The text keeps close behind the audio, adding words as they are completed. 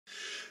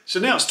So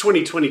now it's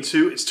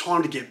 2022, it's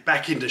time to get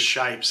back into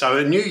shape. So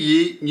a new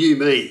year, new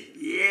me,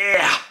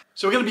 yeah!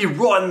 So we're gonna be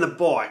riding the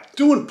bike,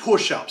 doing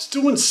push-ups,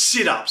 doing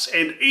sit-ups,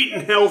 and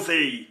eating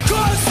healthy.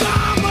 'Cause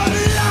I'm a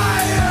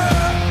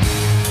liar!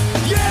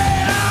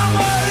 Yeah, I'm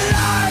a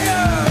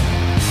liar!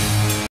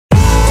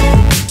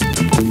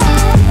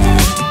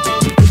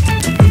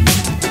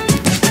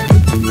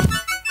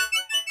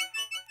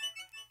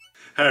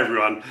 Hey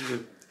everyone,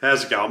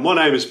 how's it going? My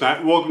name is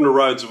Matt, welcome to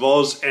Roads of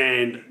Oz,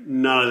 and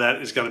none of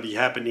that is going to be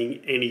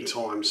happening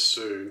anytime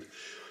soon.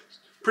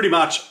 Pretty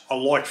much, I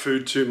like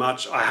food too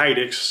much, I hate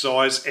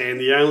exercise, and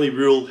the only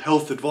real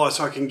health advice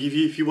I can give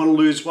you if you want to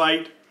lose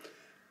weight,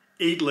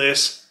 eat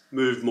less,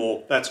 move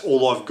more. That's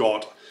all I've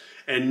got.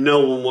 And no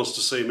one wants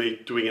to see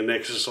me doing an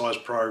exercise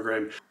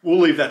program. We'll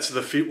leave that to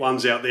the fit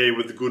ones out there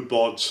with the good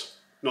bods,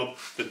 not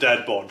the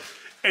dad bod.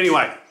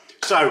 Anyway,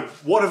 so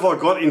what have I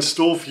got in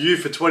store for you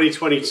for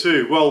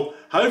 2022? Well,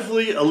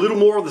 hopefully a little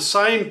more of the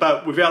same,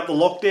 but without the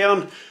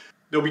lockdown.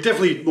 There'll be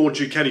definitely more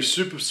Ducati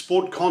Super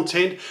Sport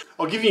content.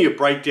 I'll give you a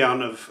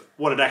breakdown of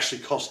what it actually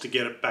costs to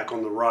get it back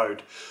on the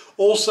road.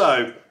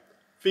 Also,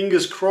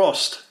 fingers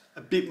crossed,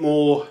 a bit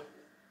more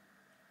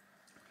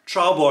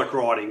trail bike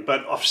riding,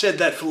 but I've said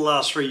that for the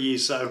last 3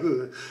 years,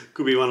 so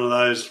could be one of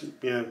those,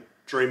 you know,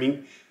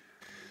 dreaming.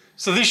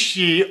 So this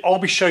year, I'll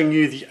be showing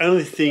you the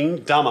only thing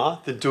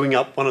dumber than doing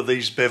up one of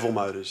these bevel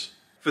motors.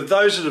 For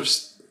those that have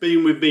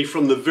been with me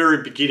from the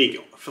very beginning,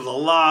 for the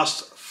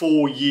last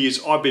 4 years,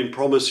 I've been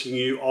promising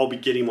you I'll be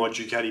getting my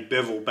Ducati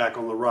bevel back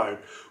on the road.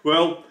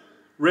 Well,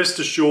 rest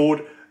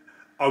assured,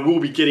 I will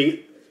be getting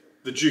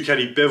the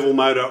Ducati bevel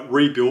motor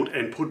rebuilt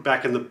and put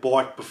back in the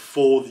bike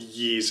before the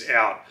year's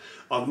out.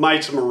 I've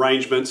made some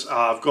arrangements.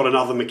 I've got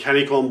another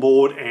mechanic on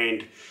board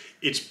and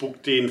it's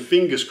booked in,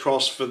 fingers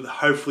crossed, for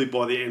hopefully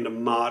by the end of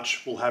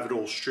March we'll have it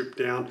all stripped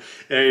down.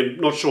 And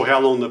not sure how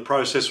long the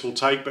process will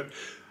take, but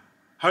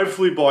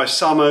hopefully by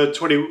summer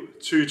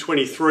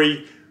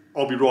 22-23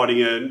 I'll be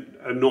riding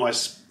a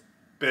nice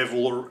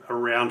bevel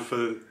around for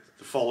the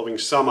following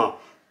summer.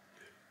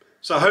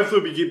 So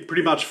hopefully we'll be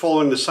pretty much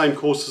following the same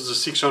course as the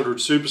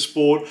 600 Super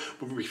Sport.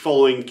 We'll be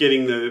following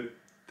getting the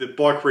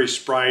bike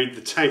resprayed,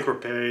 the tank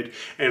repaired,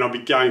 and I'll be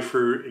going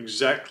through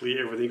exactly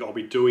everything I'll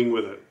be doing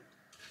with it.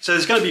 So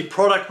there's going to be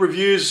product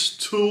reviews,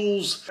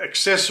 tools,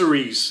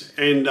 accessories,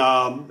 and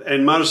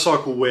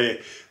motorcycle wear.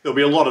 There'll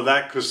be a lot of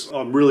that because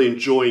I'm really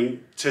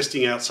enjoying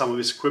testing out some of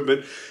this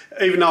equipment.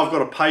 Even though I've got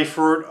to pay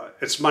for it,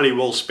 it's money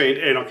well spent,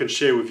 and I can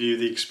share with you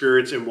the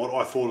experience and what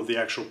I thought of the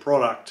actual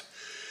product.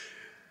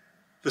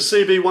 The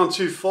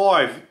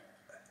CB125,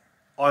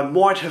 I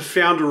might have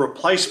found a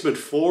replacement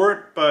for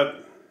it,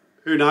 but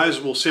who knows,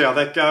 we'll see how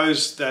that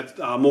goes.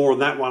 More on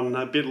that one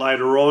a bit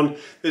later on.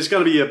 There's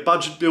going to be a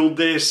budget build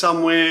there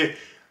somewhere.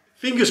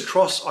 Fingers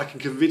crossed I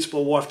can convince my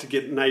wife to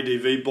get an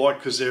ADV bike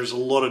because there's a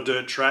lot of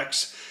dirt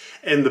tracks.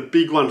 And the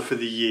big one for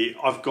the year,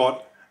 I've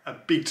got a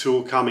big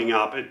tour coming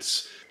up.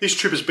 This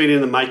trip has been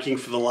in the making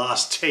for the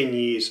last 10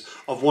 years.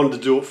 I've wanted to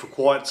do it for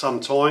quite some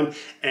time,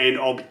 and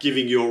I'll be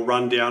giving you a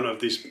rundown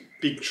of this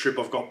big trip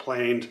I've got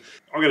planned.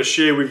 I'm going to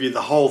share with you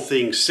the whole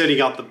thing,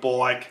 setting up the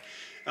bike,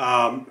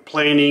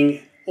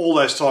 planning, all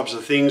those types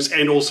of things,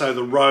 and also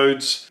the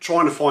roads,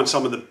 trying to find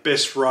some of the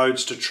best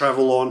roads to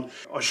travel on.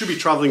 I should be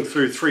traveling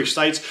through 3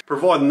 states,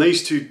 providing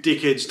these 2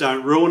 dickheads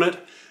don't ruin it.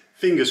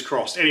 Fingers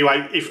crossed.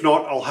 Anyway, if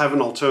not, I'll have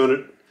an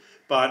alternate,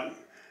 but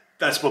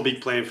that's my big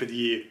plan for the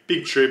year.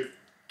 Big trip,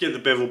 get the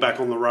bevel back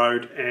on the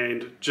road,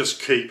 and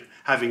just keep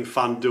having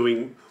fun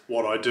doing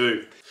what I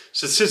do.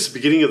 So since the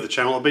beginning of the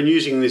channel, I've been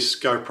using this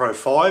GoPro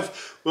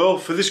 5. Well,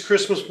 for this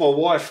Christmas, my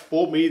wife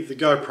bought me the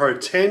GoPro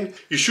 10.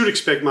 You should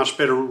expect much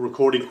better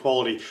recording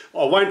quality.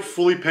 I won't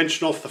fully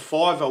pension off the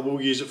 5, I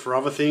will use it for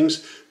other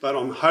things, but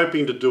I'm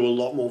hoping to do a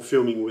lot more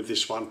filming with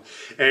this one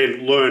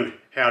and learn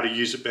how to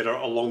use it better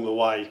along the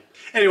way.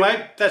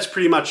 Anyway, that's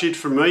pretty much it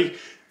from me.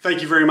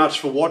 Thank you very much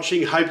for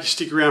watching. Hope you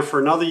stick around for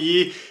another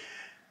year.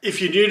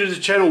 If you're new to the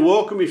channel,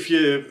 welcome. If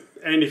you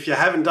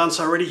haven't done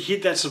so already,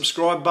 hit that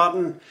subscribe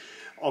button.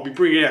 I'll be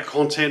bringing out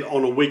content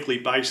on a weekly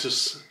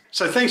basis.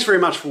 So thanks very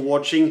much for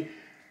watching.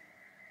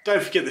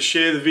 Don't forget to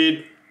share the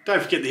vid.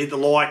 Don't forget to hit the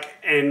like.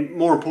 And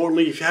more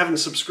importantly, if you haven't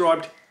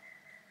subscribed,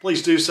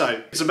 please do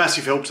so. It's a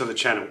massive help to the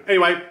channel.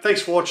 Anyway,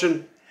 thanks for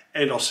watching,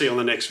 and I'll see you on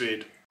the next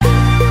vid.